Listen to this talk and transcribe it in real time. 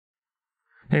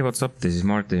Hey, what's up? This is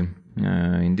Marty.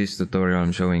 In this tutorial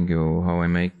I'm showing you how I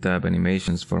make tab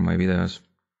animations for my videos.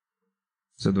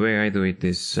 So the way I do it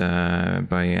is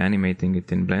by animating it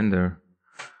in Blender.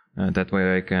 That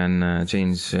way I can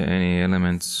change any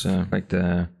elements like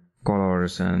the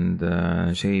colors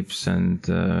and shapes and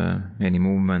any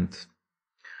movement.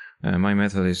 My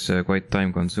method is quite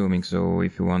time consuming, so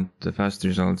if you want fast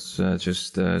results,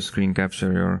 just screen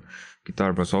capture your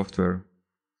Guitar Pro software.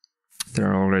 There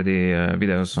are already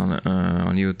videos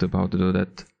on YouTube how to do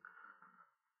that.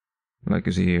 Like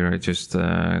you see here, I just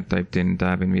typed in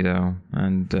tab in video,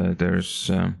 and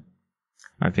there's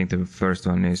I think the first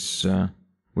one is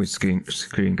with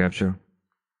screen capture.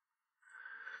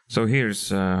 So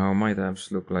here's how my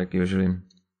tabs look like usually.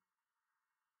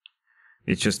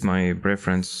 It's just my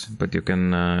preference, but you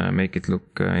can make it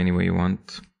look any way you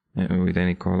want, with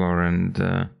any color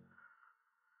and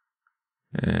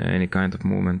any kind of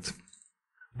movement.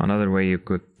 Another way you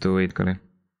could do it.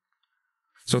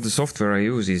 So the software I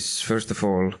use is first of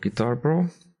all Guitar Pro.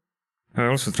 I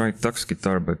also tried Tux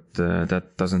Guitar, but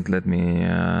that doesn't let me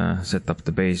set up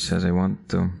the bass as I want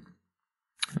to.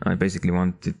 I basically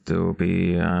want it to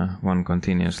be one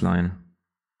continuous line.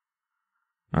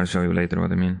 I'll show you later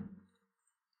what I mean.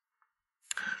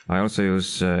 I also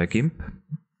use Gimp.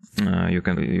 You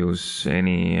can use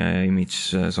any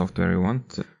image software you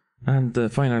want.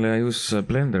 And finally I use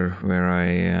Blender, where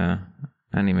I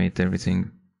animate everything.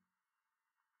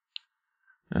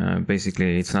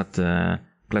 Basically it's not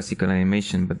classical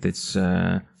animation, but it's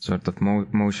sort of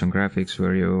motion graphics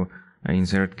where you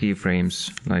insert keyframes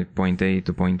like point A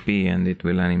to point B and it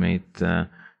will animate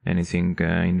anything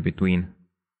in between.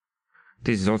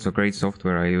 This is also great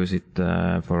software. I use it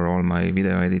for all my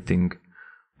video editing,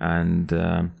 and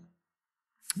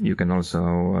you can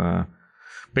also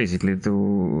basically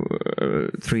do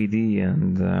 3D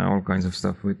and all kinds of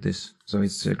stuff with this, so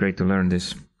it's great to learn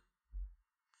this.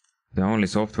 The only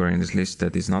software in this list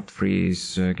that is not free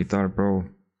is Guitar Pro.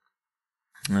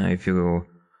 If you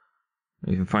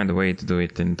find a way to do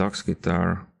it in Tux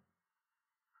Guitar,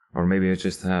 or maybe you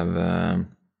just have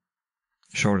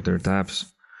shorter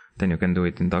tabs, then you can do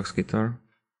it in Tux Guitar,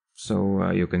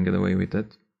 so you can get away with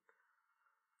it.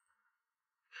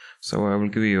 So I will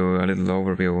give you a little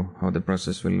overview how the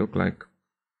process will look like.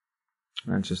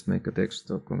 I'll just make a text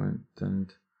document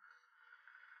and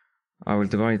I will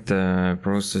divide the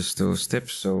process to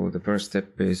steps. So the first step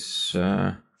is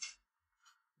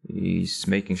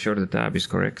making sure the tab is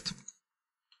correct.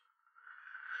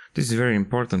 This is very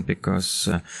important because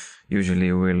usually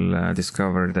you will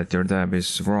discover that your tab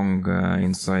is wrong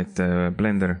inside the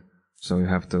Blender. So you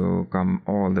have to come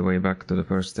all the way back to the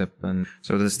first step. And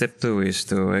so the step 2 is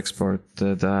to export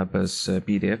the tab as a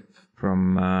PDF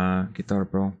from Guitar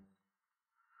Pro.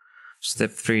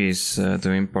 Step 3 is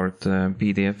to import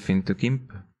PDF into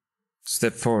Gimp.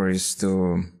 Step 4 is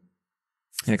to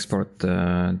export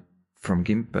from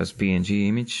Gimp as PNG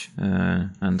image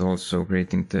and also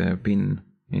creating the pin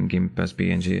in Gimp as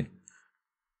PNG.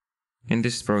 In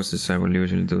this process I will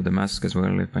usually do the mask as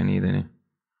well if I need any.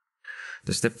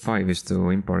 The step 5 is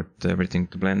to import everything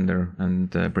to Blender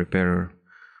and prepare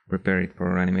it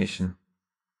for animation.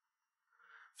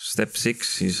 Step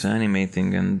 6 is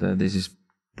animating, and this is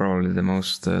probably the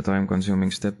most time consuming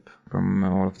step from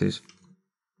all of these.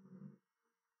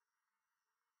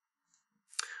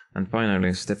 And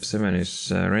finally step 7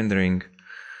 is rendering.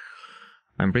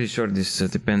 I'm pretty sure this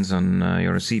depends on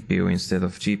your CPU instead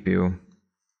of GPU.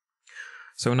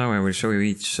 So now I will show you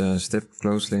each step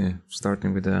closely,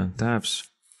 starting with the tabs.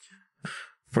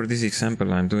 For this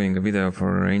example I'm doing a video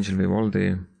for Angel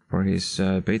Vivaldi for his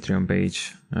Patreon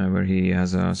page, where he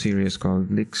has a series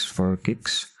called Licks for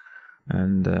Kicks,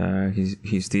 and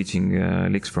he's teaching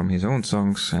licks from his own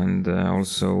songs, and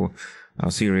also a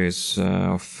series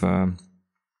of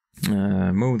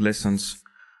mode lessons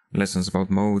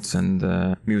about modes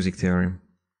and music theory.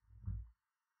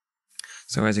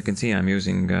 So as you can see, I'm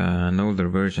using an older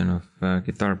version of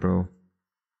Guitar Pro.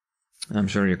 I'm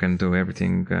sure you can do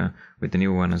everything with the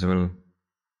new one as well.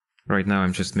 Right now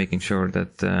I'm just making sure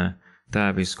that the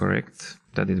tab is correct,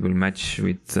 that it will match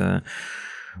with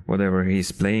whatever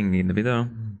he's playing in the video.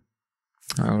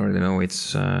 I already know it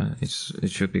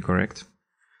should be correct.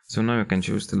 So now you can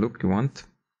choose the look you want.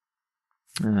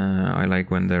 I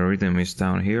like when the rhythm is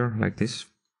down here like this.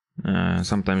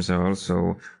 Sometimes I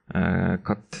also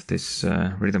cut this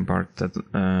rhythm part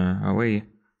away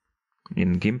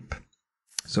in Gimp,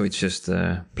 so it's just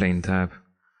a plain tab,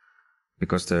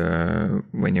 because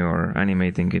when you're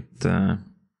animating it,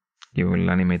 you will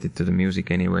animate it to the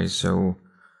music anyway, so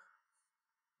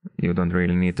you don't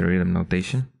really need the rhythm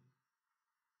notation.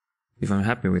 if I'm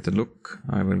happy with the look,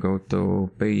 I will go to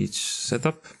page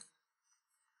setup.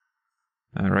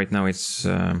 Right now it's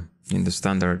in the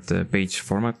standard page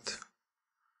format,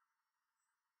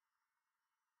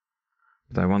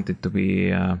 but I want it to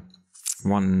be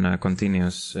one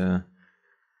continuous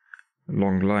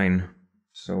long line,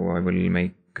 so I will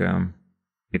make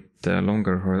it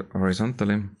longer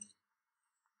horizontally,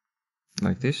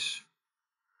 like this.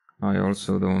 I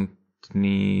also don't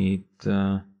need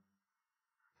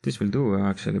this will do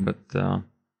actually, but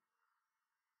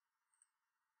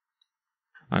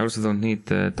I also don't need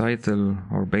the title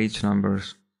or page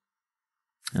numbers,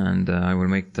 and I will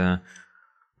make the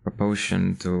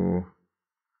proportion to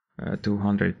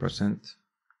 200%,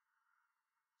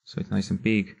 so it's nice and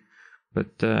big.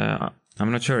 But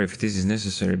I'm not sure if this is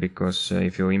necessary, because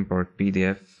if you import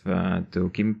PDF to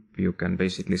Gimp, you can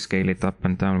basically scale it up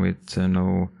and down with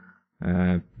no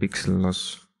pixel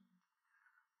loss.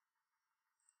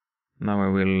 Now I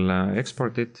will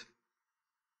export it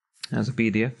as a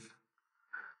PDF.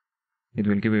 It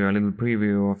will give you a little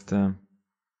preview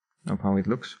of how it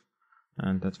looks,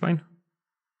 and that's fine.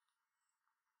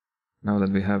 Now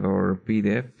that we have our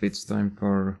PDF, it's time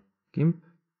for Gimp.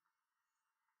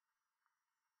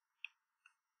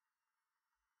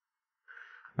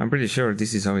 I'm pretty sure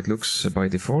this is how it looks by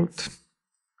default.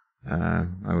 I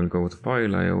will go to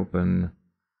File, I open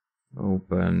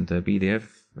the PDF.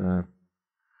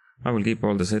 I will keep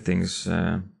all the settings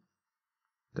that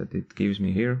it gives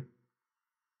me here.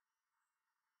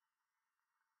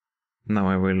 Now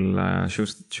I will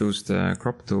choose the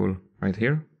crop tool right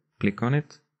here, click on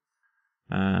it,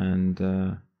 and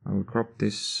I will crop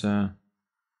this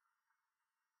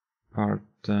part.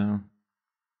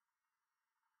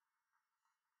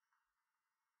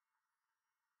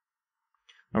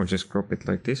 I will just crop it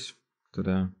like this to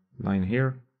the line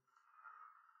here,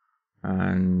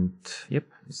 and yep,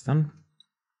 it's done.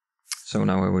 So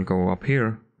now I will go up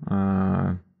here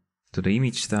to the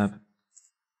image tab.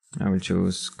 I will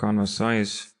choose canvas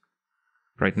size.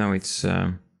 Right now it's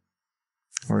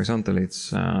horizontal,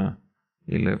 it's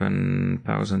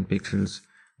 11,000 pixels,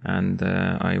 and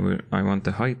I want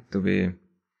the height to be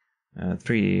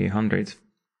 300,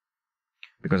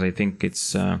 because I think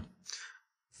it's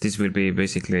this will be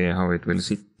basically how it will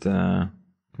sit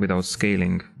without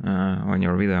scaling on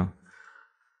your video.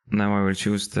 Now I will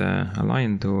choose the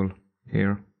align tool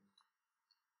here.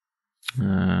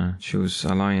 Choose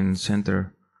align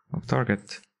center of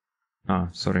target.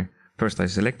 Sorry. First I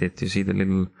select it. You see the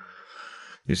little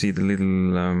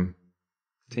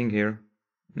thing here.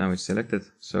 Now it's selected.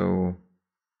 So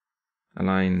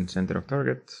align center of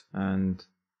target and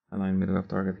align middle of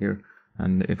target here.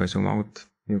 And if I zoom out,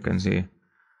 you can see.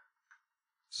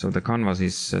 So the canvas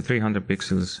is 300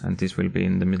 pixels, and this will be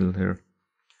in the middle here.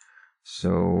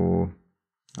 So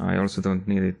I also don't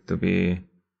need it to be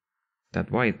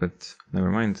that wide, but never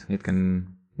mind. It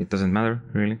doesn't matter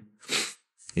really.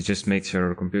 It just makes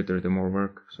your computer do more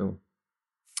work. So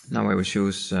now I will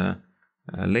choose a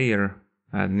layer,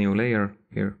 add new layer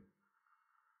here,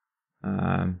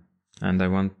 and I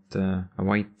want a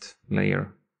white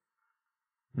layer.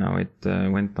 Now it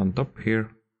went on top here,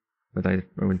 but I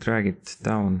will drag it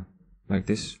down like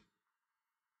this,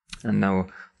 and now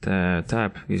the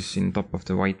tab is in top of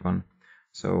the white one.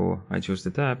 So I choose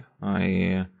the tab,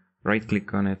 I right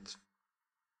click on it,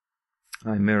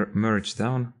 I merge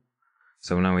down,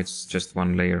 so now it's just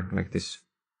one layer like this.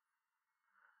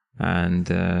 And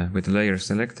with the layer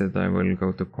selected, I will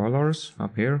go to colors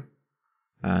up here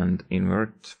and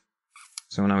invert.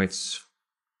 So now it's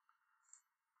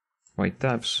white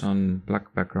tabs on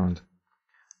black background.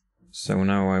 So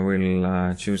now I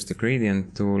will choose the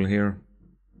gradient tool here.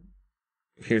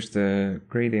 Here's the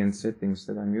gradient settings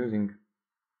that I'm using.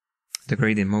 The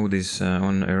gradient mode is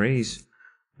on erase,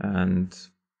 and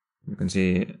you can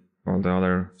see all the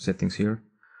other settings here.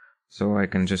 So I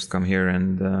can just come here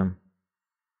and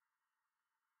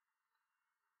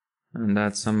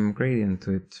add some gradient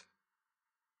to it,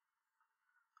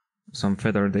 some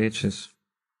feathered edges.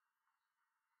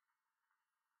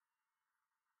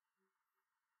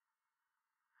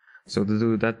 So to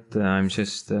do that, I'm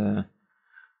just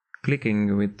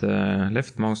clicking with the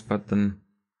left mouse button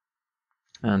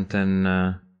and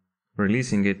then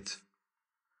releasing it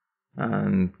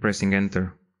and pressing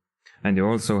enter. And you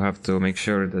also have to make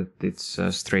sure that it's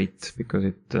straight, because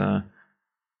it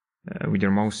with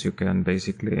your mouse you can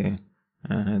basically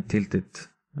tilt it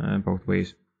both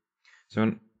ways.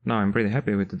 So now I'm pretty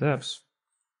happy with the tabs.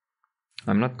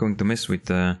 I'm not going to mess with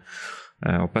the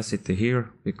opacity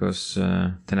here, because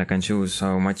then I can choose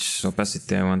how much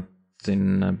opacity I want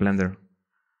in Blender.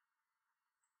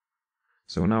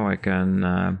 So now I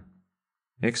can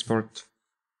export.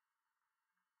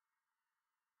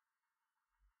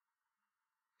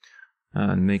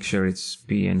 And make sure it's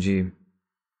PNG.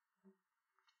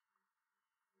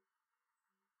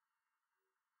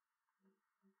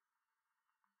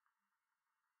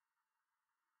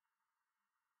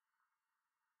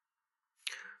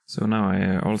 So now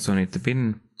I also need the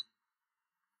pin.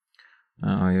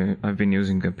 I've been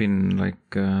using a pin like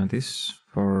this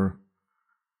for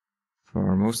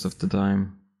most of the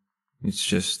time. It's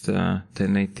just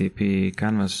 1080p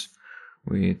canvas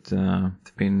with the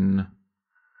pin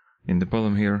in the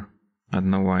bottom here. I don't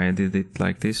know why I did it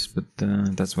like this, but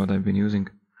that's what I've been using.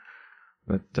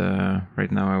 But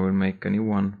right now I will make a new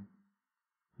one.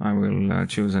 I will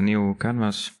choose a new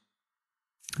canvas.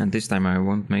 And this time I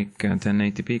won't make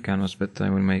 1080p canvas, but I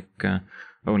will make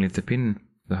only the pin.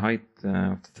 The height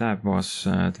of the tab was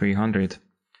 300.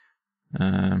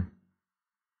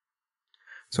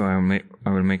 So I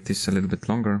will make this a little bit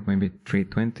longer, maybe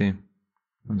 320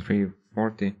 and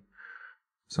 340.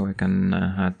 So I can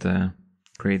add the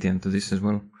gradient to this as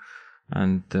well.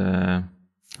 And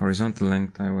horizontal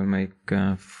length I will make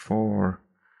 4.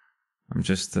 I'm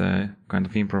just kind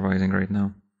of improvising right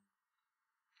now.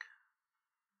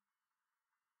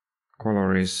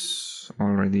 Color is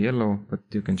already yellow, but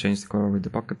you can change the color with the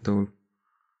bucket tool.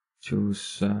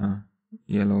 Choose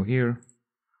yellow here,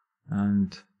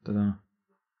 and ta-da.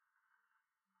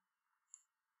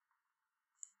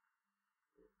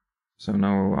 So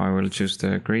now I will choose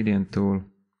the gradient tool,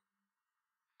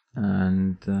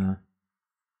 and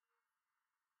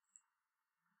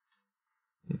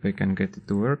if I can get it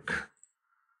to work.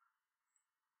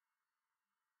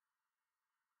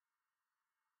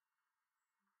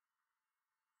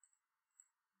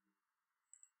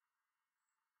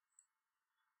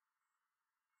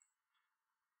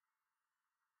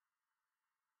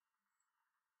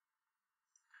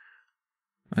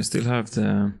 I still have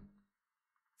the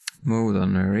mode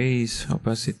on arrays,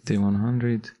 opacity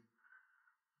 100,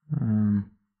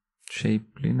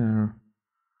 shape linear,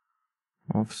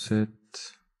 offset.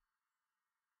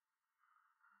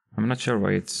 I'm not sure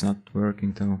why it's not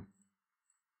working though.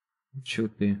 It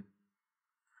should be.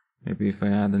 Maybe if I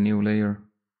add a new layer,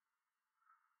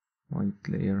 white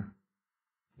layer.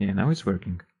 Yeah, now it's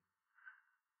working.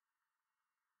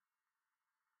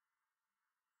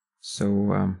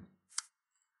 So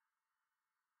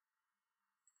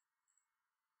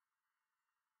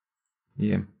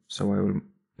yeah, so I will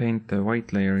paint the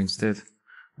white layer instead.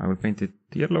 I will paint it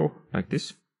yellow like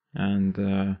this, and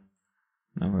now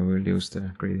I will use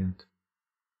the gradient.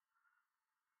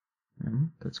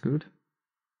 That's good.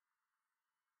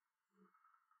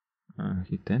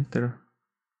 Hit enter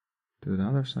to the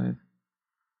other side.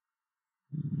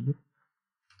 Yep.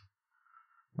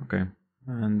 Okay,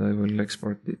 and I will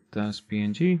export it as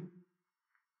PNG.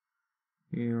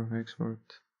 Here, export.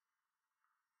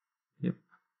 Yep.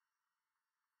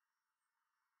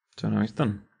 So now it's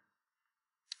done.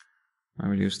 I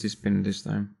will use this pin this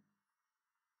time.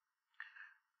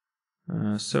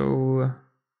 So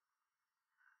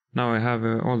now I have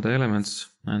all the elements,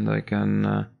 and I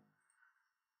can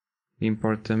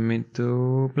import them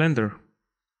into Blender.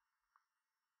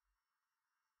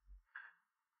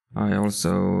 I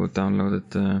also downloaded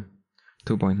the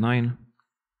 2.9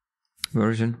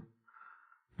 version.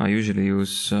 I usually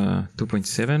use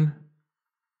 2.7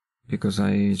 because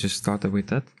I just started with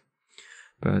that,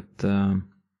 but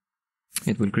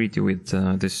it will greet you with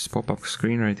this pop-up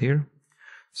screen right here.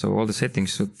 So all the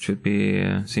settings should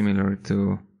be similar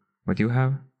to what you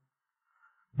have.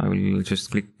 I will just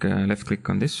click left click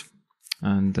on this,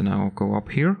 and now go up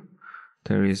here.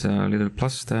 There is a little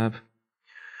plus tab,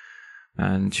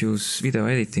 and choose video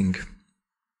editing.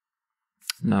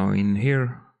 Now in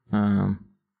here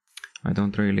I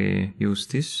don't really use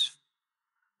this.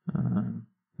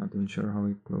 Not even sure how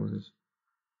it closes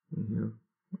in here.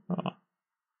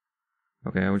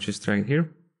 Okay, I will just drag it here,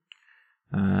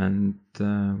 and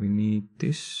we need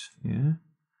this. Yeah.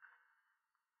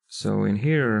 So in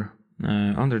here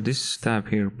under this tab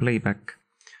here, playback,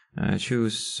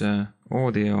 choose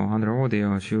audio. Under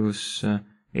audio, choose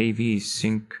AV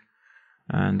sync,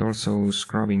 and also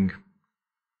scrubbing.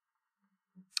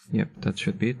 Yep, that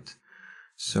should be it.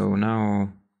 So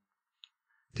now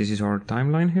this is our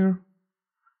timeline here,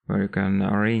 where you can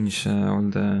arrange all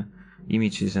the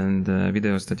images and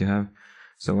videos that you have.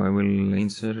 So I will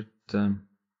insert, I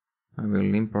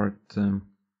will import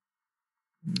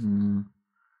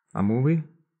a movie.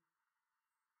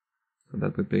 So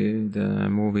that would be the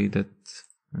movie that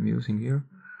I'm using here.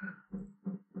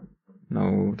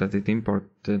 Now that it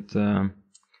imported,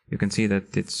 you can see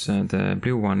that it's the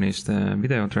blue one is the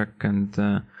video track,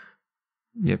 and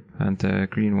Yep, and the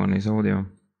green one is audio.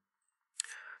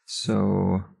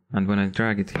 So, and when I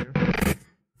drag it here,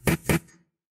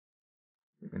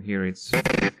 you can hear it's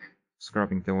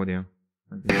scrubbing the audio.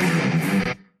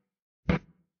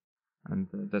 And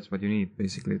that's what you need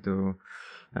basically to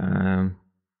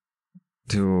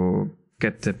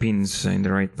get the pins in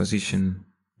the right position.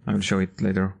 I will show it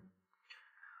later.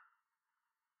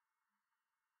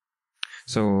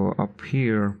 So up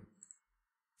here,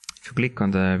 if you click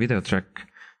on the video track,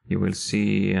 you will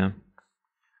see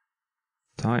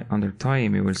under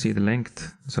time you will see the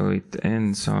length. So it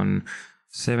ends on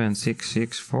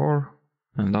 7664,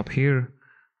 and up here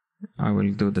I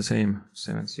will do the same,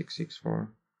 7664.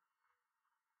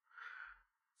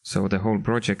 So the whole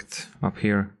project up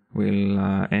here will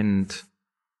end.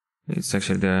 It's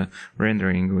actually the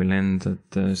rendering will end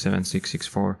at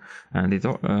 7664, and it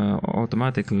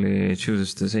automatically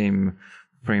chooses the same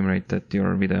frame rate that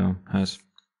your video has.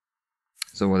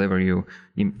 So whatever you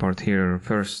import here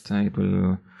first, it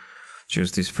will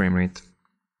choose this frame rate.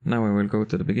 Now I will go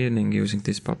to the beginning using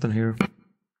this button here.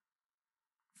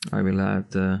 I will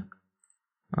add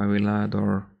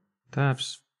our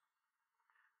tabs.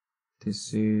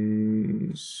 This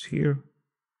is here.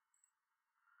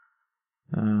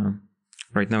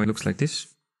 Right now it looks like this.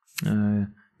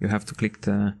 You have to click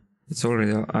it's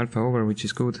already alpha over, which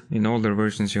is good. In older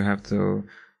versions you have to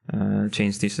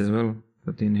change this as well,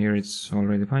 but in here it's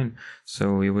already fine.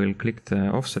 So you will click the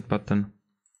offset button,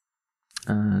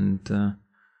 and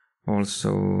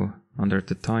also under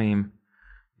the time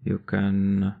you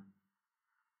can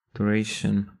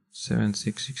duration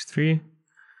 7663.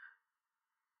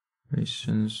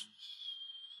 Durations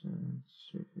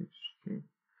 7663.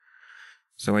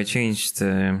 So I changed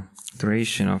the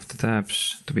duration of the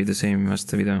tabs to be the same as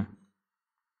the video.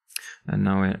 And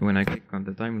now when I click on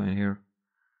the timeline here,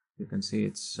 you can see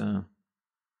it's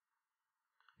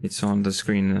on the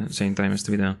screen same time as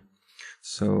the video.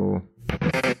 So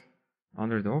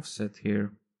under the offset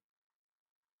here,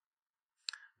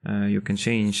 you can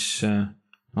change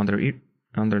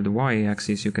under the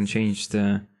y-axis you can change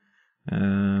the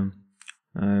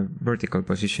vertical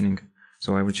positioning.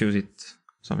 So I will choose it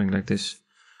something like this.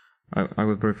 I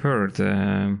would prefer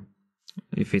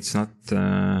if it's not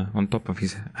on top of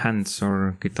his hands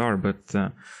or guitar, but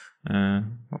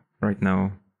right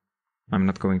now I'm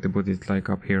not going to put it like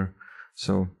up here,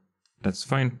 so that's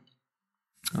fine.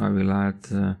 I will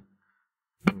add, I'll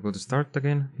go to start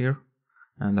again here,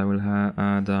 and I will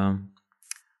add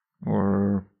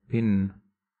our pin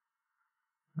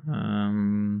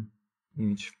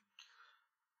image.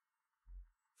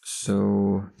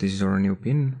 So this is our new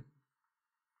pin.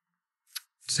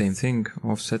 Same thing,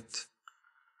 offset.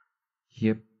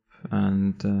 Yep,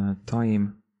 and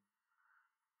time.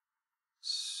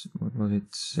 What was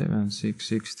it?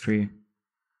 7663.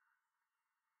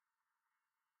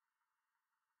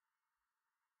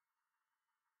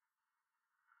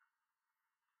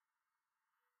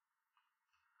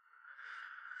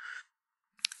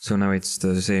 So now it's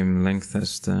the same length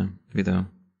as the video.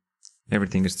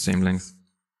 Everything is the same length.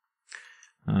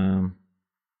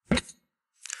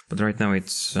 But right now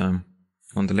it's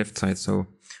on the left side, so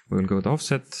we will go to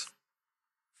offset,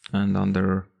 and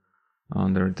under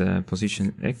the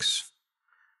position X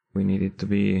we need it to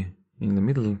be in the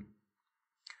middle,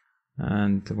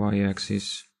 and the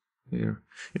y-axis here.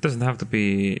 It doesn't have to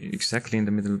be exactly in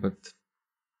the middle, but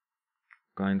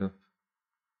kind of.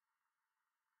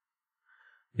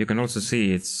 You can also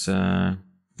see it's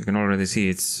you can already see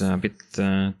it's a bit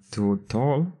too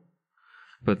tall,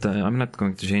 but I'm not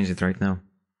going to change it right now.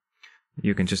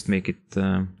 You can just make it,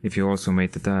 if you also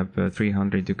made the tab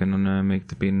 300, you can make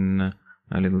the pin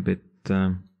a little bit,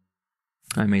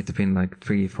 I made the pin like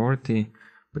 340,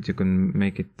 but you can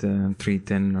make it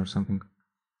 310 or something.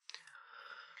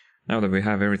 Now that we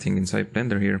have everything inside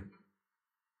Blender here,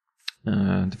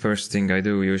 the first thing I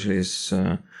do usually is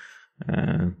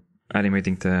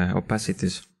animating the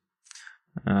opacities.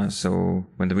 So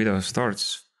when the video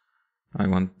starts, I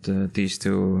want these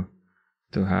to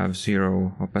have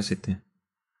 0 opacity,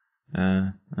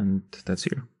 and that's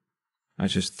here. I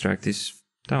just drag this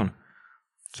down.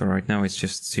 So right now it's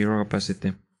just 0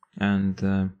 opacity, and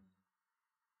I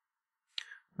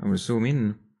will zoom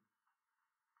in,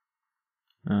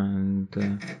 and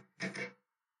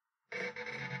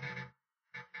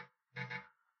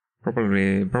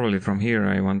probably from here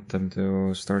I want them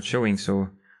to start showing, so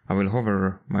I will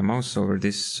hover my mouse over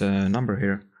this number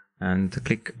here and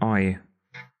click I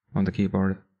on the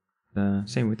keyboard.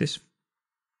 Same with this.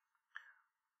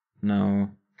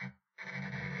 Now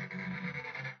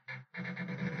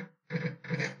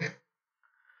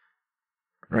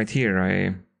right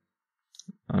here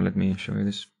let me show you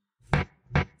this.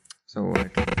 So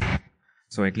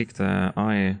I clicked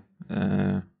I.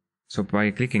 So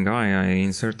by clicking I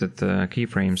inserted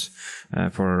keyframes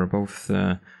for both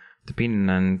the pin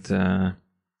and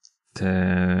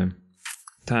the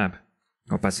tab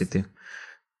opacity,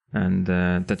 and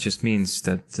that just means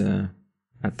that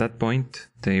at that point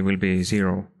they will be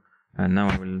 0. And now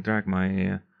I will drag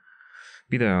my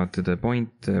video to the point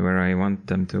where I want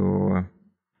them to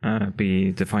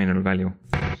be the final value.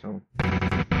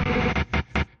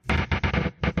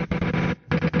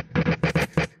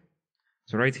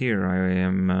 So right here I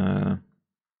am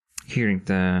hearing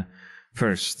the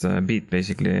first beat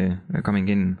basically coming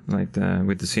in, like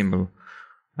with the symbol,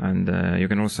 and you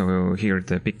can also hear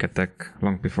the pick attack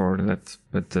long before that,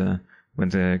 but when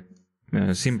the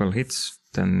symbol hits,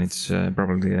 then it's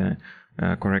probably a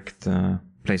correct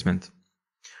placement.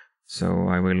 So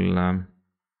I will,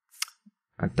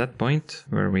 at that point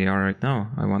where we are right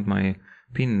now, I want my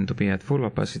pin to be at full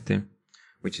opacity,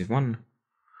 which is 1.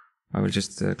 I will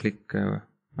just I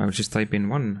will just type in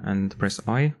 1 and press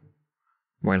I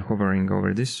while hovering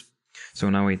over this. So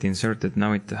now it inserted,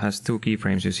 now it has 2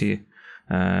 keyframes, you see.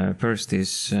 First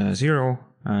is 0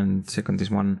 and second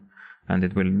is 1, and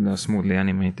it will smoothly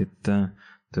animate it to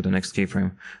the next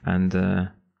keyframe. And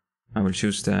I will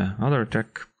choose the other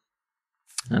track,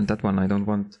 and that one I don't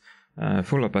want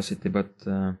full opacity, but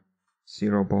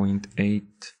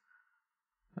 0.8,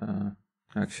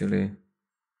 actually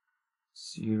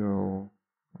 0.8.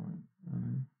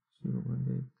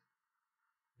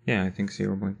 Yeah, I think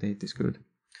 0.8 is good.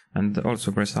 And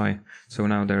also press I. So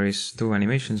now there is 2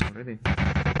 animations already.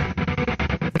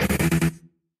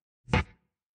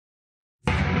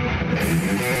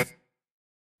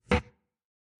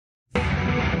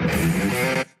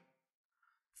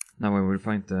 Now I will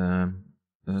find the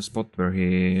spot where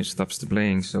he stops the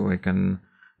playing, so I can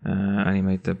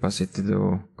animate the opacity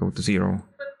to go to 0.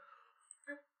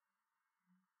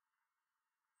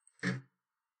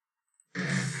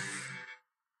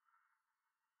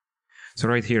 So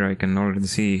right here I can already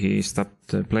see he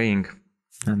stopped playing,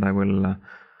 and I will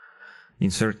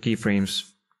insert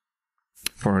keyframes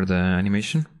for the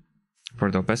animation,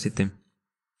 for the opacity.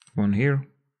 One here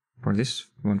for this,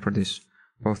 one for this,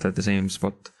 both at the same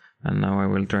spot. And now I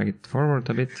will drag it forward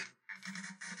a bit.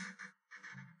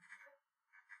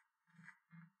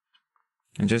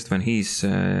 And just when his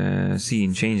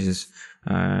scene changes,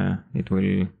 I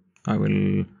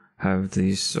will have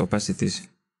these opacities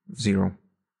 0.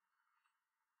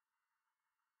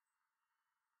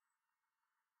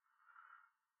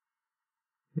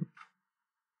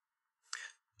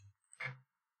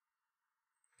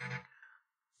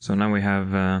 So now we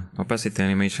have opacity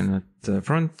animation at the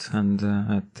front and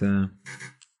in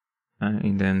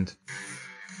the end.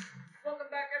 Welcome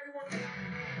back, everyone.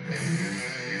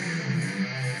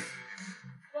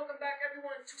 Welcome back,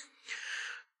 everyone.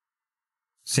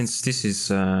 Since this is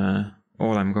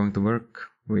all I'm going to work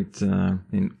with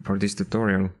for this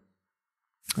tutorial,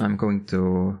 I'm going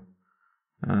to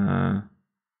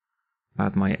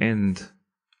add my end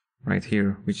right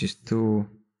here, which is 2,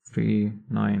 3,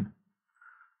 9.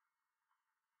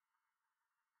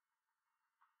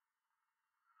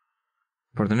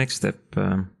 For the next step,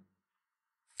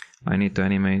 I need to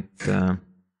animate, I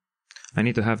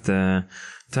need to have the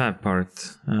tab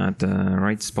part at the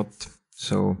right spot.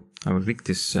 So I will click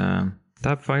this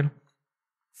tab file,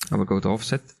 I will go to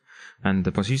offset, and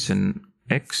the position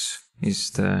X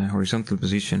is the horizontal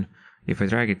position. If I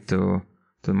drag it to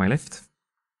my left,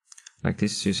 like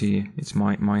this, you see it's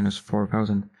minus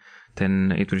 4000,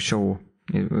 then it will show,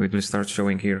 it will start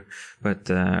showing here. But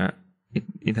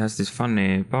it has this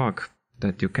funny bug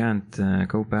that you can't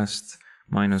go past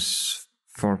minus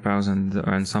 4000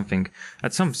 and something.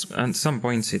 At some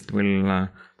points it will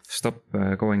stop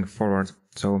going forward.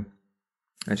 So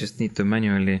I just need to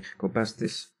manually go past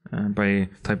this by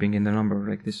typing in the number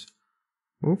like this.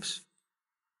 Oops.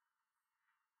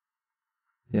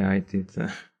 Yeah, I did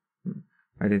the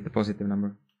positive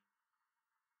number.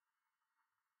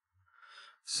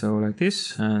 So like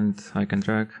this, and I can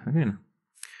drag again.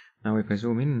 Now if I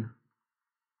zoom in,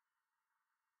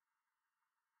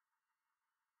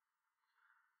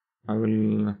 I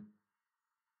will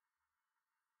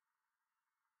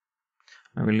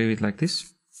leave it like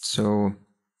this. So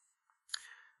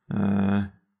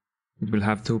it will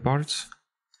have 2 parts.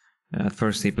 At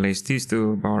first he plays these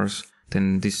 2 bars,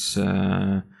 then this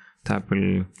tab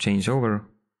will change over,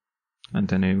 and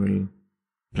then it will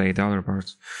play the other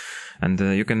parts. And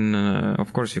you can,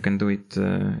 of course, you can do it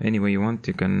any way you want.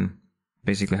 You can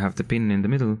basically have the pin in the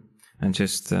middle and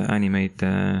just animate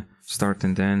the start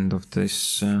and the end of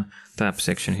this tab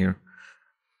section here.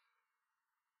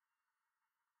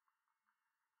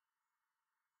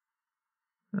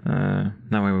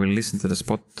 Now I will listen to the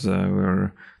spot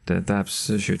where the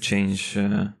tabs should change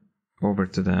over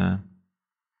to the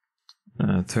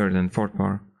third and fourth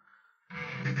bar.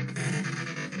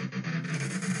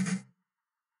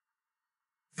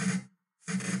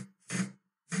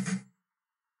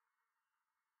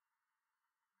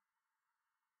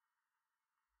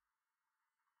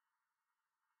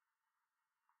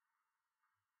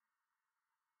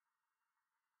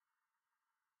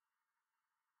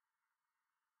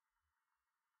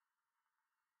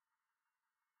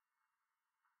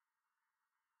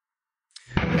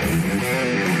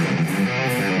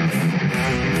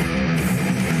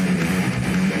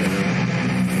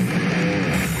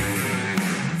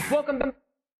 Welcome back.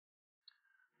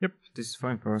 Yep, this is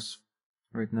fine for us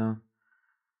right now.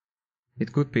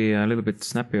 It could be a little bit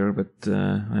snappier, but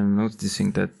I'm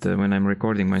noticing that when I'm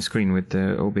recording my screen with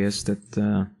the OBS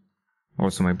that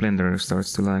also my Blender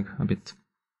starts to lag a bit.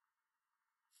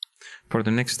 For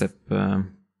the next step,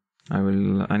 I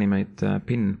will animate a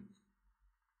pin.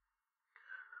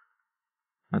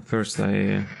 At first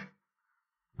I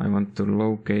want to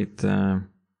locate the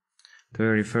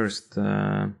very first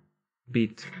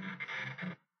beat.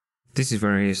 This is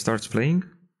where he starts playing,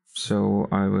 so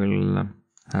I will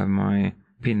have my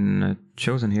pin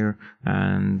chosen here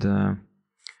and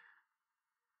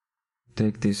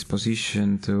take this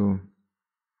position to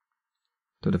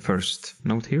the first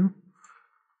note here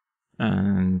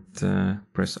and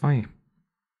press I.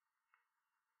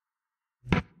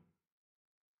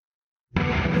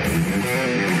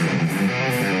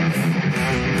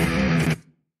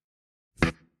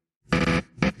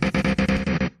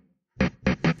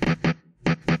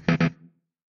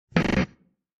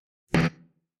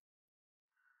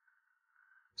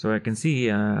 So I can see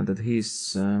that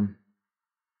his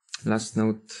last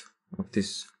note of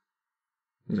this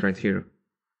is right here,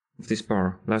 of this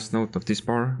bar. Last note of this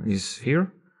bar is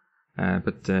here,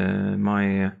 but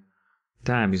my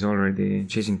tab is already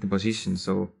changing the position,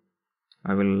 so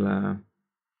I will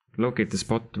locate the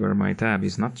spot where my tab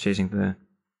is not changing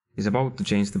is about to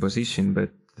change the position, but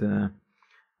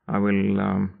I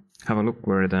will have a look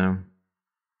where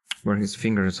his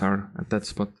fingers are at that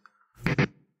spot.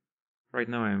 Right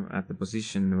now I'm at the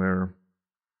position where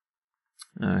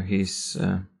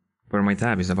where my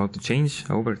tab is about to change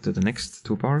over to the next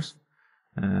two bars,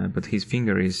 but his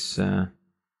finger is on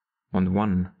the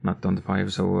 1, not on the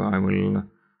 5, so I will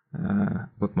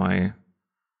put my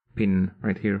pin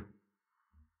right here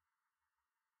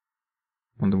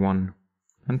on the 1,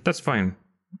 and that's fine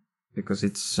because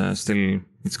it's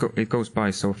it goes by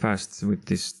so fast with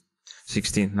this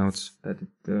 16 notes that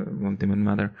it won't even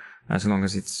matter as long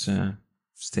as it's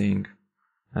staying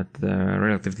at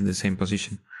relatively the same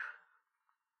position.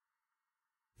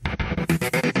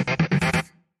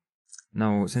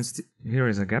 Now, since here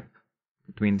is a gap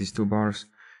between these two bars,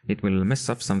 it will mess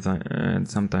up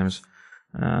sometimes.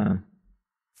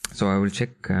 So I will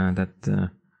check that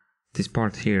this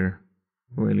part here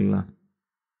will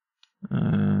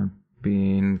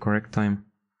be in correct time.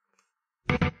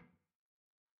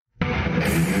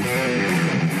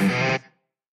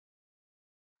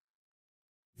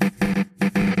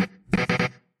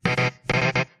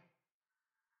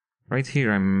 Right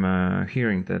here I'm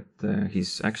hearing that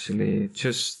he's actually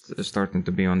just starting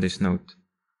to be on this note.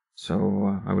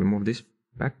 So I will move this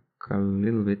back a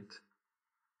little bit.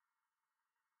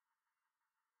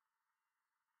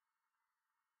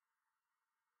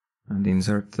 And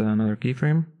insert another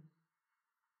keyframe.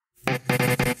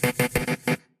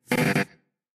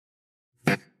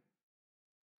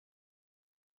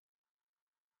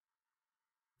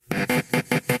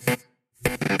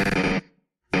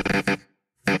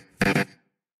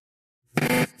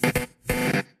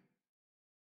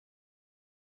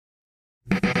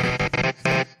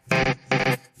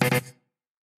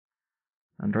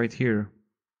 And right here,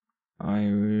 I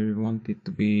want it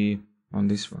to be on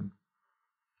this one.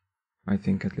 I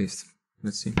think at least.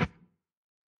 Let's see.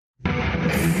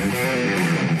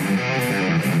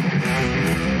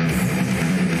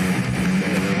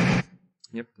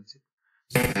 Yep, that's it.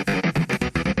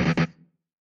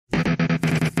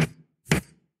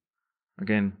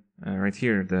 Again, right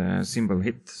here the symbol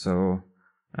hit, so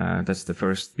that's the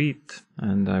first beat,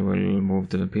 and I will move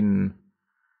the pin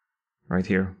right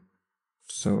here.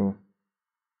 So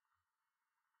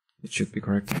it should be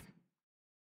correct.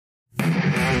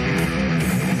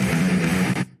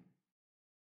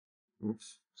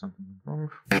 Oops, something went wrong.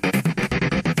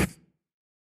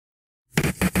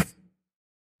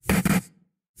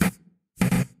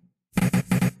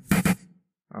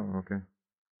 Oh, okay.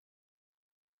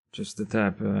 Just the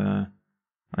tab.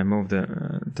 I moved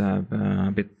the tab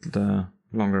a bit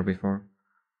longer before,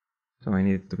 so I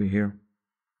need it to be here.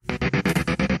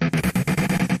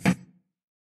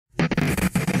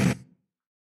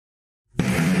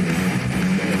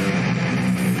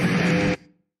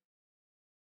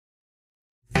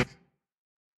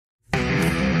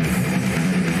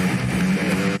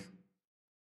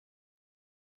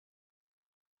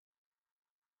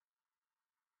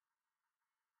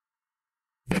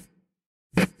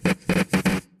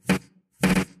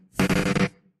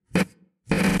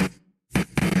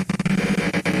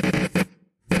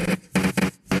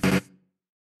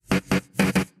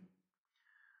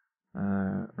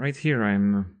 Right here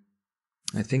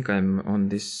I think I'm on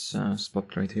this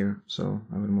spot right here, so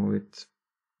I will move it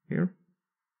here.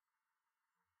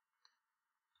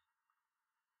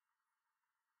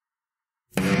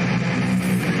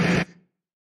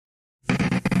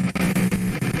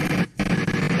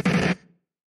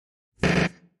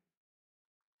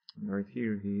 And right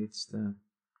here he hits the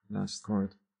last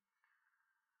chord.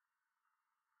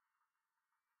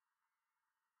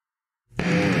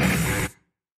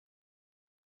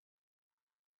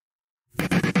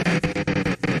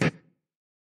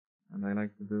 And I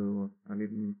like to do a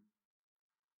little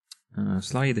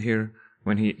slide here.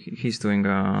 When he's doing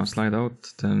a slide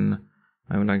out, then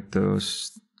I would like to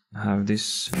have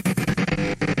this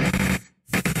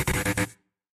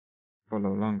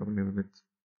follow along a little bit,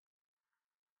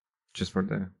 just for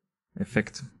the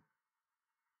effect.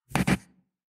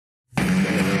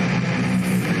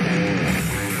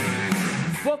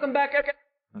 Welcome back.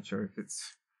 Not sure if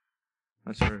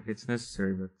it's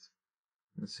necessary, but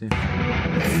let's see.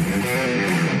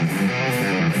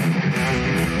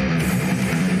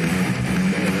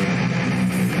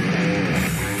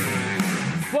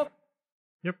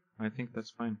 Yep, I think that's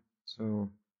fine.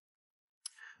 So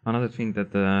another thing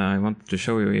that I wanted to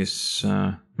show you is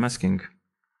masking.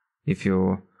 If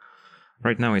you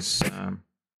right now it's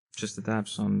just the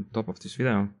tabs on top of this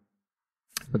video,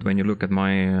 but when you look at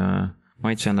my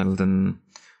my channel, then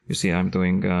you see I'm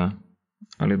doing a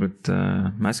little bit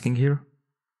masking here,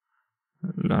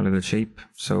 a little shape.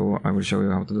 So I will show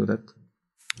you how to do that.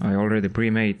 I already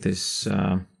pre-made this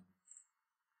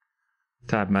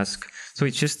tab mask, so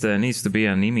it just needs to be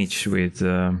an image with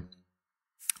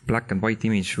black and white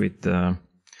image with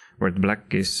where the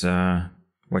black is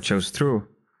what shows through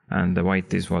and the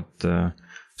white is what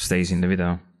stays in the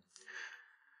video.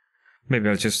 Maybe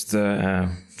I'll just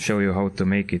show you how to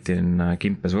make it in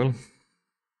Gimp as well.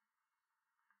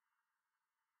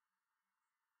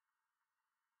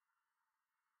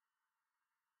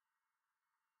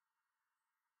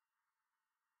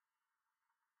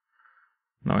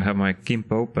 Now I have my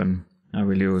Gimp open. I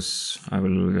will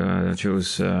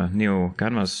choose new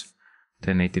canvas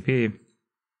 1080p.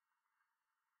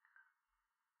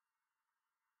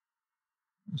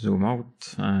 Zoom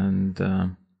out and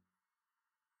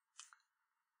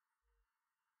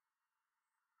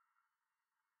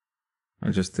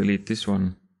I'll just delete this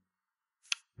one.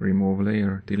 Remove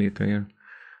layer, delete layer,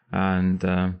 and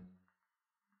add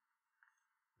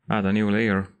a new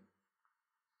layer.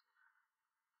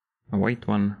 A white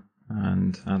one,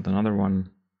 and add another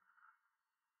one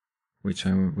which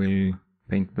I will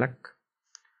paint black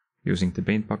using the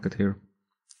paint bucket here,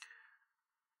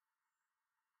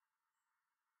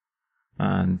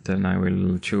 and then I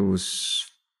will choose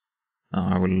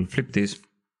I will flip this,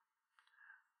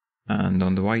 and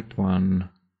on the white one,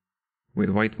 with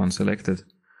white one selected,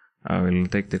 I will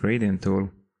take the gradient tool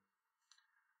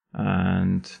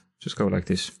and just go like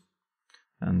this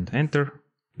and enter,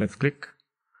 left click,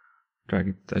 drag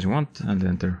it as you want and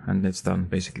enter, and it's done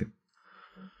basically.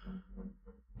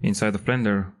 Inside of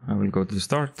Blender, I will go to the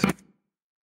start,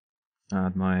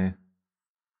 add my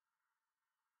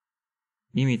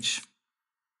image,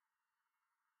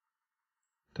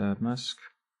 tab mask.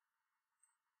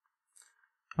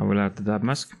 I will add the tab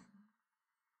mask.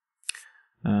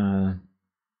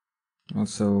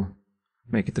 Also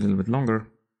make it a little bit longer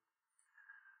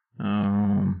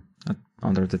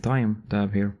under the time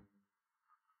tab here.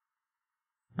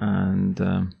 And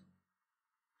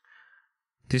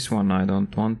this one I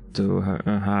don't want to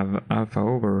have alpha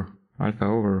over.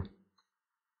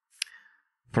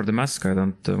 For the mask I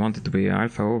don't want it to be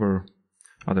alpha over,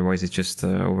 otherwise it's just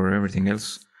over everything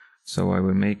else. So I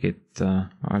will make it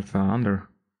alpha under.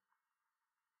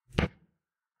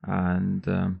 And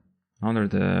under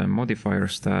the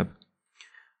modifiers tab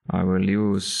I will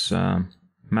use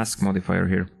mask modifier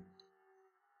here.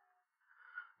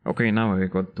 Okay, now I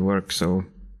got to work. So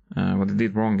what I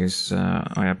did wrong is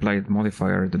I applied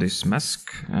modifier to this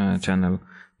mask channel,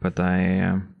 but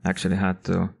I actually had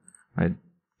to,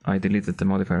 I deleted the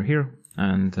modifier here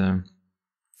and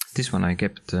This one I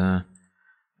kept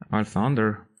alpha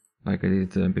under, like I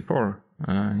did before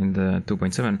in the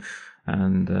 2.7,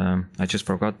 and I just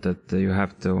forgot that you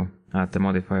have to add the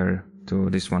modifier to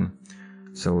this one.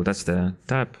 So that's the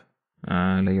tab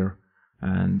layer,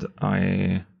 and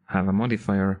I have a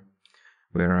modifier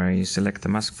where I select the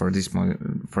mask for this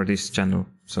channel.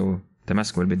 So the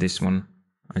mask will be this one.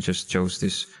 I just chose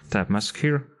this tab mask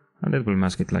here, and it will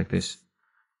mask it like this.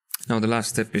 Now the last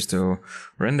step is to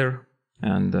render,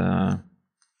 and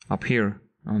up here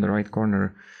on the right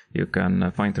corner you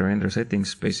can find the render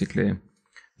settings. Basically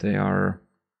they are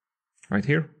right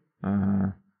here.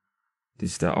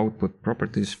 This is the output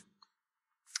properties.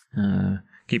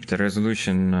 Keep the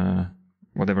resolution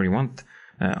whatever you want.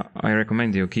 I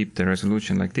recommend you keep the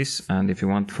resolution like this, and if you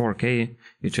want 4K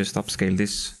you just upscale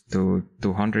this to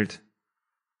 200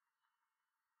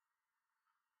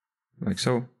 like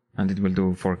so, and it will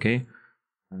do 4K.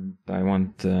 And I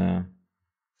want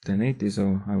 1080,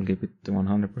 so I will keep it to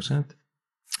 100%.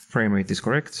 Frame rate is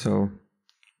correct, so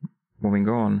moving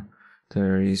on,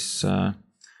 there is I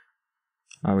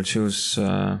will choose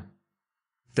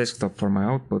desktop for my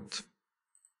output.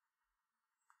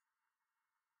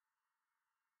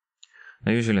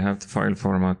 I usually have the file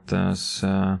format as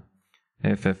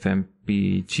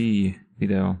FFmpeg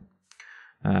video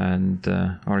and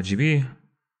RGB.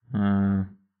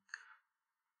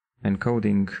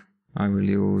 Encoding, I will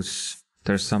use,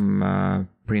 there's some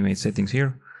pre-made settings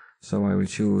here, so I will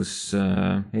choose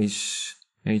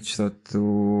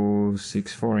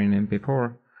H.264 in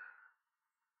MP4.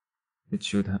 It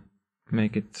should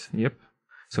make it, yep.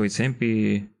 So it's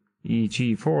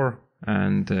MPEG4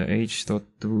 and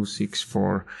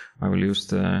H.264. I will use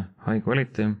the high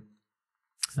quality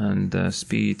and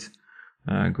speed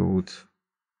good.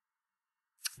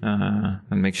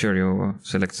 And make sure you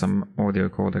select some audio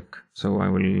codec. So I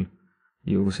will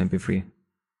use MP3.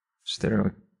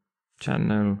 Stereo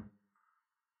channel.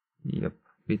 Yep.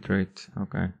 Bitrate.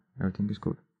 Okay. Everything is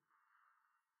good.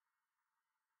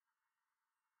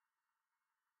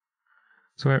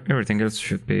 So everything else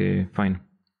should be fine.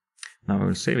 Now I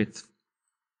will save it.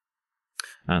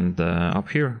 And up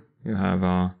here you have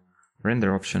a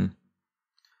render option.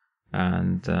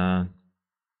 And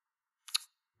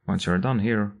once you're done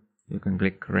here, you can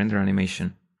click render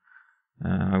animation.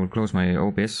 I will close my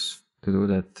OBS to do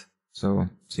that, so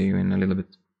see you in a little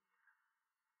bit.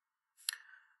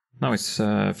 Now it's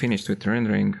finished with the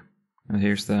rendering, and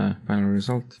here's the final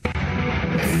result.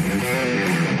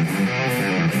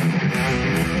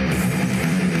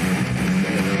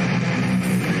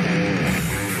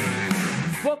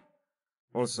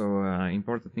 Also,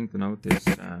 important thing to note is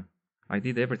I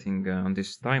did everything on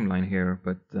this timeline here,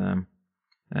 but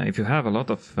if you have a lot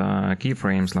of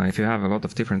keyframes, like if you have a lot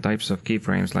of different types of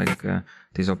keyframes, like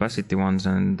these opacity ones,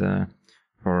 and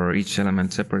for each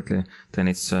element separately, then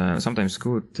it's sometimes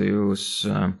good to use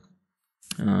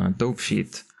dope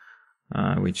sheet,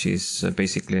 which is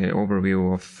basically an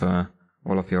overview of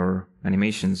all of your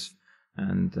animations.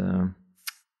 And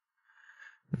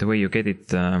the way you get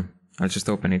it, I'll just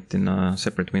open it in a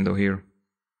separate window here.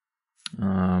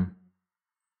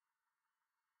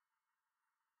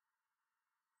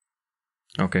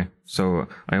 Okay, so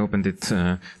I opened it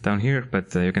down here,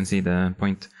 but you can see the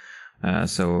point.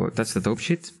 So that's the dope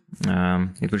sheet.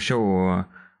 It will show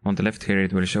on the left here,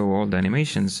 it will show all the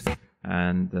animations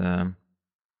and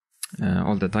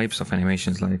all the types of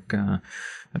animations, like a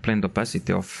blend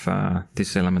opacity of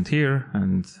this element here,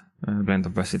 and blend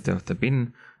opacity of the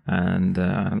pin, and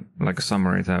like a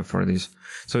summary tab for this.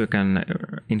 So you can,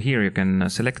 in here you can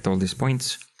select all these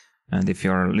points, and if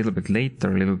you are a little bit late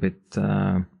or a little bit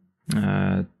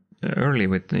early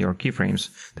with your keyframes,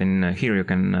 then here you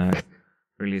can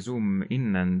really zoom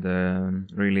in and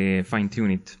really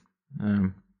fine-tune it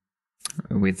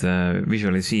with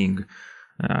visually seeing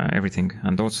everything.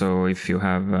 And also, if you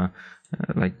have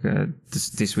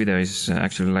this video is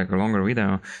actually like a longer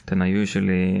video, then I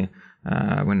usually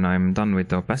when I'm done with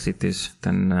the opacities,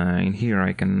 then in here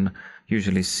I can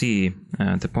usually see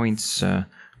the points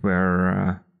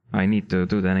where I need to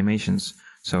do the animations.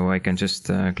 So I can just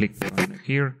click on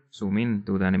here, zoom in,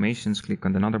 do the animations, click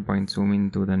on another point, zoom in,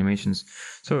 do the animations.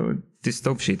 So this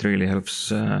dope sheet really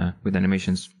helps with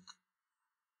animations.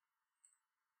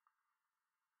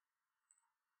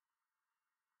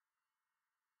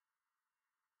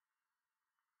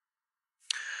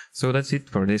 So that's it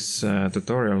for this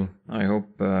tutorial. I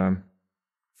hope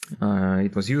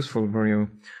it was useful for you,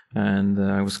 and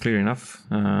I was clear enough.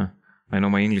 I know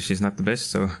my English is not the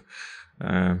best, so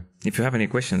if you have any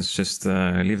questions, just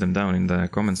leave them down in the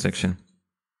comment section.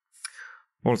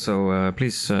 Also,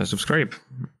 please subscribe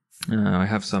I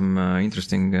have some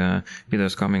interesting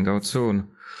videos coming out soon.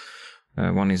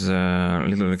 One is a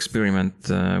little experiment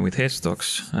with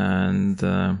headstocks, and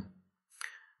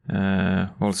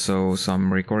also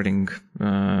some recording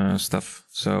stuff.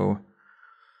 So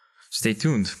stay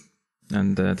tuned,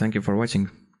 and thank you for watching.